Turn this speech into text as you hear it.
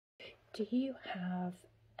Do you have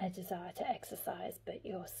a desire to exercise but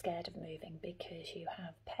you're scared of moving because you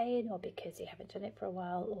have pain or because you haven't done it for a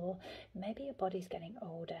while, or maybe your body's getting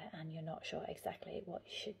older and you're not sure exactly what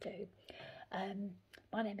you should do?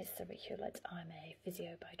 My name is Sarah Hewlett. I'm a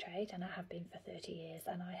physio by trade and I have been for 30 years,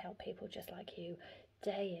 and I help people just like you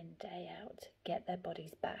day in, day out get their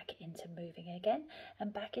bodies back into moving again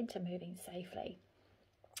and back into moving safely.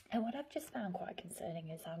 And what I've just found quite concerning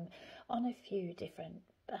is I'm on a few different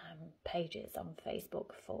pages on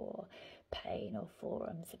Facebook for pain or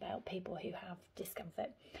forums about people who have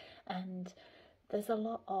discomfort, and there's a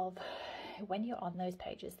lot of, when you're on those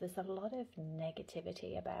pages, there's a lot of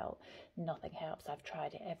negativity about nothing helps, I've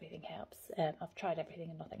tried it, everything helps, I've tried everything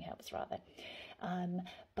and nothing helps rather.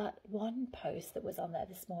 But one post that was on there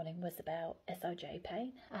this morning was about SOJ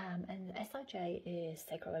pain, and SOJ is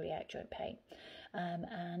sacroiliac joint pain,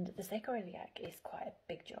 and the sacroiliac is quite a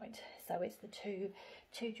big joint, so it's the two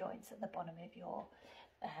joints at the bottom of your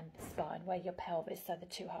spine where your pelvis, so the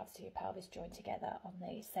two halves of your pelvis join together on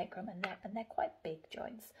the sacrum, and they're quite big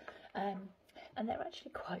joints, and they're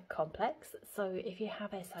actually quite complex. So if you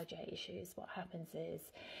have SIJ issues, what happens is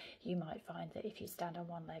you might find that if you stand on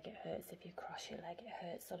one leg it hurts, if you cross your leg it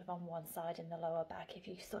hurts sort of on one side in the lower back, if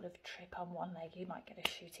you sort of trip on one leg you might get a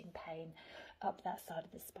shooting pain up that side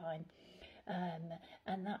of the spine.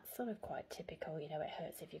 And that's sort of quite typical, you know, it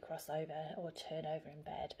hurts if you cross over or turn over in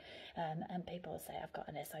bed, and people say I've got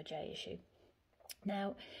an SIJ issue.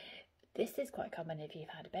 Now, this is quite common if you've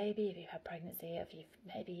had a baby, if you've had pregnancy, if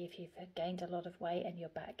you've gained a lot of weight and your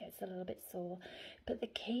back gets a little bit sore. But the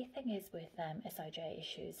key thing is with SIJ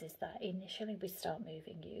issues is that initially we start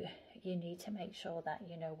moving you need to make sure that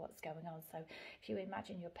you know what's going on. So if you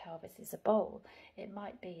imagine your pelvis is a bowl, it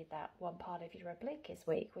might be that one part of your oblique is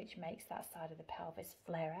weak, which makes that side of the pelvis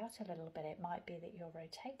flare out a little bit. It might be that you're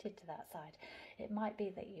rotated to that side. It might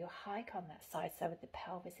be that you hike on that side so that the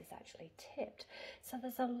pelvis is actually tipped. So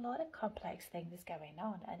there's a lot of complex things going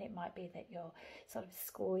on, and it might be that you're sort of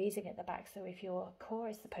squeezing at the back. So if your core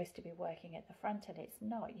is supposed to be working at the front and it's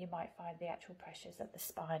not, you might find the actual pressures at the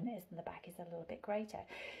spine is and the back is a little bit greater.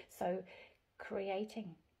 So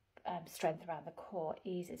creating strength around the core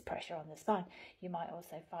eases pressure on the spine. You might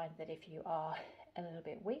also find that if you are a little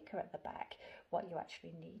bit weaker at the back, what you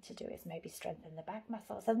actually need to do is maybe strengthen the back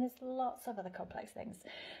muscles. And there's lots of other complex things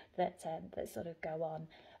that sort of go on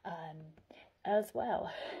as well.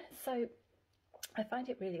 So I find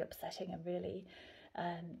it really upsetting and really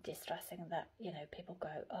distressing that, you know, people go,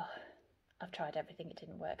 oh, I've tried everything, it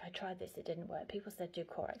didn't work. I tried this, it didn't work. People said do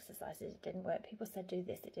core exercises, it didn't work. People said do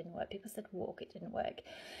this, it didn't work. People said walk, it didn't work.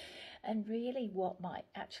 And really what might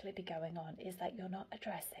actually be going on is that you're not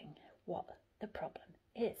addressing what the problem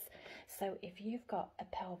is. So if you've got a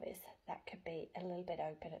pelvis that could be a little bit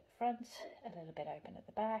open at the front, a little bit open at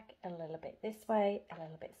the back, a little bit this way, a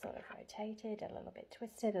little bit sort of rotated, a little bit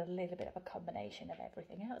twisted, a little bit of a combination of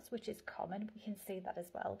everything else, which is common, we can see that as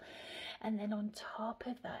well. And then on top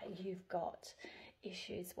of that you've got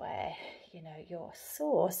issues where, you know, you're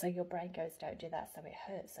sore, so your brain goes, don't do that, so it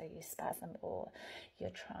hurts, so you spasm, or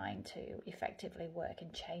you're trying to effectively work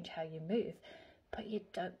and change how you move, but you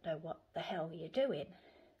don't know what the hell you're doing.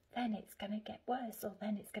 Then it's going to get worse, or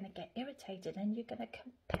then it's going to get irritated, and you're going to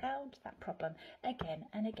compound that problem again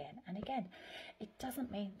and again and again. It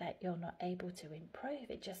doesn't mean that you're not able to improve,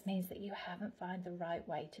 it just means that you haven't found the right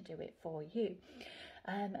way to do it for you.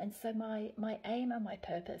 And so my aim and my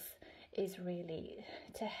purpose is really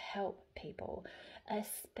to help people,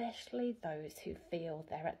 especially those who feel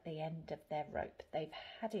they're at the end of their rope. They've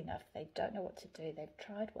had enough, they don't know what to do, they've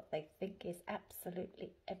tried what they think is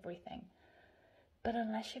absolutely everything. But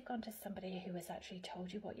unless you've gone to somebody who has actually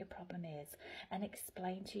told you what your problem is and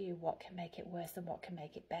explained to you what can make it worse and what can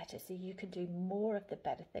make it better, so you can do more of the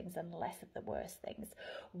better things and less of the worse things,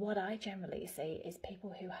 what I generally see is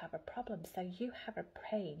people who have a problem. So you have a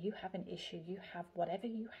pain, you have an issue, you have whatever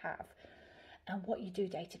you have, and what you do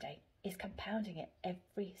day to day is compounding it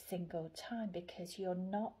every single time, because you're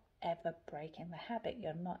not ever breaking the habit,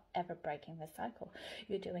 you're not ever breaking the cycle.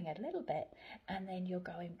 You're doing a little bit and then you're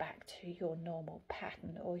going back to your normal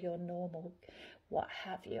pattern or your normal what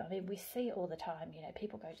have you. I mean, we see it all the time, you know,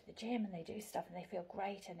 people go to the gym and they do stuff and they feel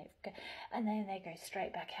great, and then they go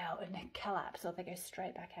straight back out and collapse, or they go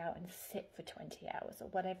straight back out and sit for 20 hours or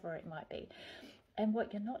whatever it might be. And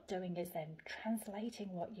what you're not doing is then translating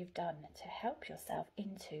what you've done to help yourself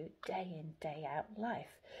into day in, day out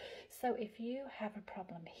life. So if you have a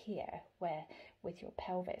problem here where with your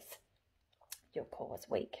pelvis, your core is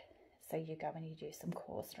weak, so you go and you do some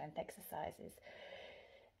core strength exercises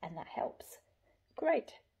and that helps,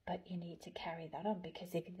 great. But you need to carry that on, because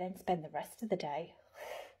if you then spend the rest of the day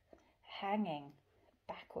hanging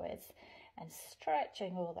backwards and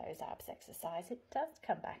stretching all those abs exercise, it does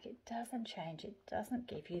come back. It doesn't change. It doesn't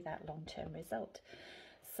give you that long-term result.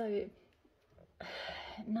 So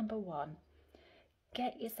number one,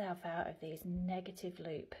 get yourself out of these negative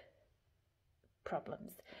loop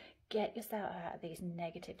problems. Get yourself out of these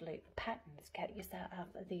negative loop patterns. Get yourself out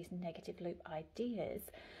of these negative loop ideas.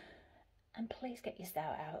 And please get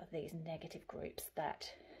yourself out of these negative groups that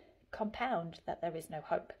compound that there is no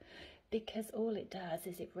hope. Because all it does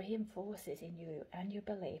is it reinforces in you and your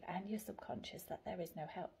belief and your subconscious that there is no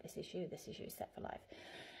help. This is you set for life.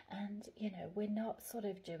 And, you know, we're not sort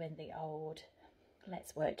of doing the old,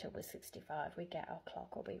 let's work till we're 65, we get our clock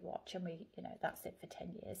or we watch and we, you know, that's it for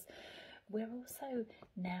 10 years. We're also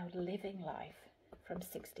now living life from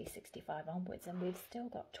 60, 65 onwards, and we've still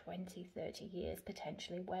got 20, 30 years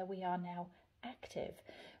potentially where we are now active.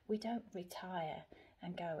 We don't retire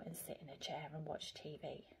and go and sit in a chair and watch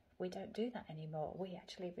TV. We don't do that anymore. We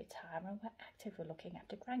actually retire and we're active. We're looking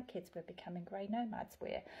after grandkids. We're becoming grey nomads.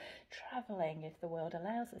 We're travelling if the world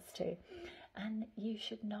allows us to. And you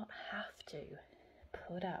should not have to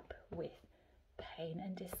put up with pain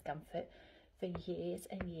and discomfort for years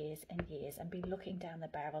and years and years and be looking down the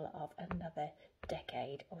barrel of another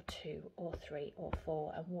decade or 2 or 3 or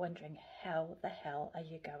 4 and wondering how the hell are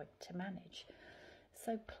you going to manage.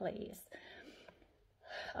 So please,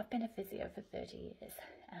 I've been a physio for 30 years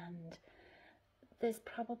and there's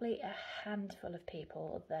probably a handful of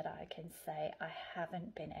people that I can say I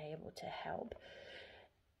haven't been able to help.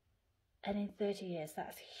 And in 30 years,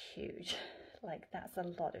 that's huge. Like that's a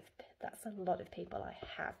lot of people I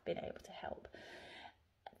have been able to help.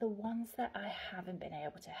 The ones that I haven't been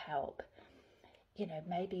able to help, you know,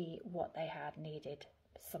 maybe what they had needed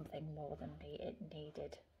something more than me. It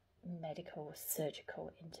needed medical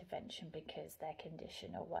surgical intervention because their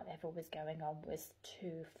condition or whatever was going on was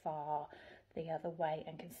too far the other way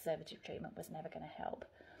and conservative treatment was never going to help.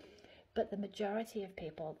 But the majority of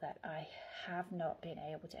people that I have not been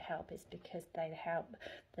able to help is because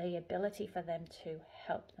the ability for them to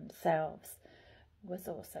help themselves was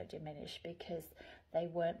also diminished because they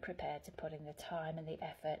weren't prepared to put in the time and the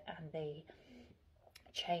effort and the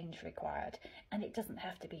change required. And it doesn't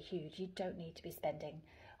have to be huge. You don't need to be spending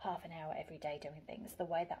half an hour every day doing things. The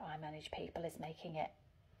way that I manage people is making it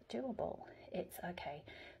doable. It's okay.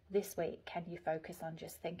 This week, can you focus on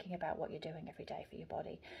just thinking about what you're doing every day for your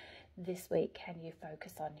body? This week, can you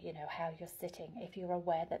focus on, you know, how you're sitting? If you're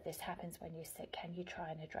aware that this happens when you sit, can you try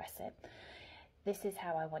and address it? This is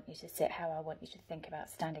how I want you to sit, how I want you to think about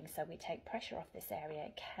standing, so we take pressure off this area.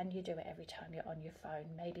 Can you do it every time you're on your phone?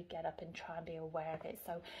 Maybe get up and try and be aware of it.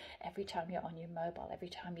 So every time you're on your mobile, every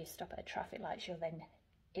time you stop at a traffic light, you're then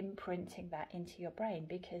imprinting that into your brain,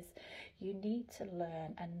 because you need to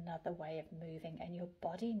learn another way of moving and your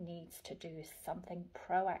body needs to do something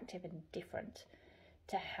proactive and different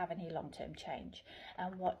to have any long-term change.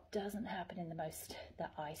 And what doesn't happen in the most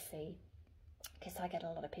that I see, because I get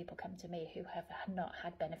a lot of people come to me who have not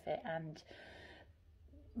had benefit and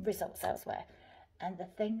results elsewhere, and the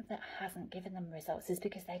thing that hasn't given them results is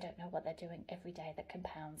because they don't know what they're doing every day that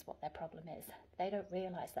compounds what their problem is. They don't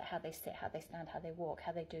realise that how they sit, how they stand, how they walk,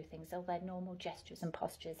 how they do things, all their normal gestures and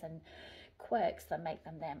postures and quirks that make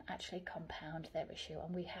them them actually compound their issue.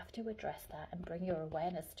 And we have to address that and bring your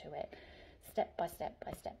awareness to it step by step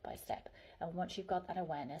by step by step. And once you've got that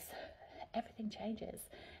awareness, everything changes.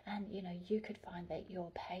 And you know, you could find that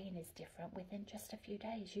your pain is different within just a few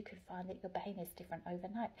days. You could find that your pain is different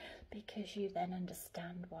overnight because you then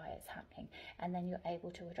understand why it's happening and then you're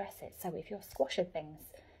able to address it. So if you're squashing things,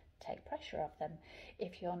 take pressure off them.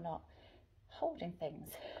 If you're not holding things,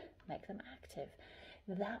 make them active.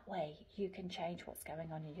 That way you can change what's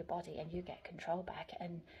going on in your body and you get control back,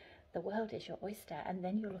 and the world is your oyster. And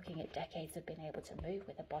then you're looking at decades of being able to move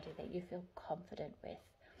with a body that you feel confident with.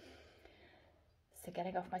 So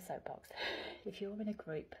getting off my soapbox, if you're in a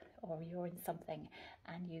group or you're in something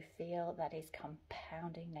and you feel that is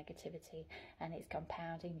compounding negativity and it's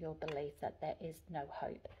compounding your belief that there is no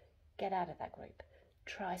hope, get out of that group.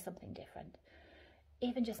 Try something different.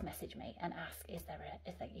 Even just message me and ask, is there,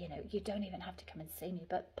 you know, you don't even have to come and see me,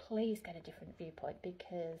 but please get a different viewpoint,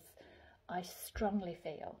 because I strongly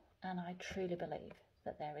feel and I truly believe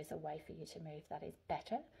that there is a way for you to move that is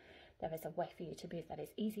better. There is a way for you to move that is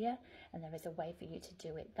easier, and there is a way for you to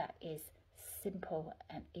do it that is simple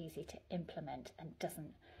and easy to implement and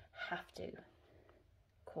doesn't have to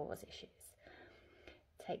cause issues.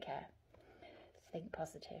 Take care, think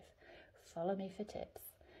positive, follow me for tips,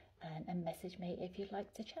 and message me if you'd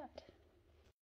like to chat.